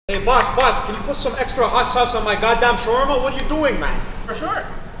Hey, boss, can you put some extra hot sauce on my goddamn shawarma? What are you doing, man? For sure.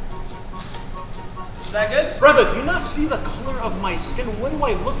 Is that good? Brother, do you not see the color of my skin? What do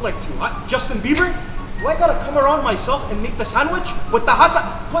I look like to you? Justin Bieber? Do I gotta come around myself and make the sandwich with the hot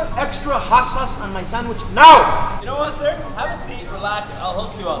sauce? Put extra hot sauce on my sandwich now! You know what, sir? Have a seat, relax, I'll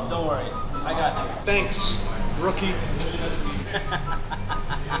hook you up, don't worry. I got you. Thanks, rookie.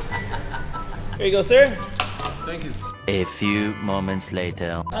 Here you go, sir. Thank you. A few moments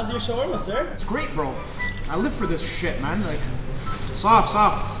later. How's your shawarma, sir? It's great, bro. I live for this shit, man. Like, soft.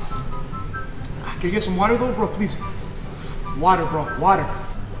 Can you get some water though, bro, please? Water, bro, water.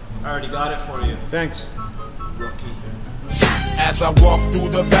 I already got it for you. Thanks. Rookie. As I walk through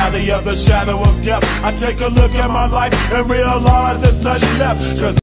the valley of the shadow of death, I take a look at my life and realize there's nothing left. 'Cause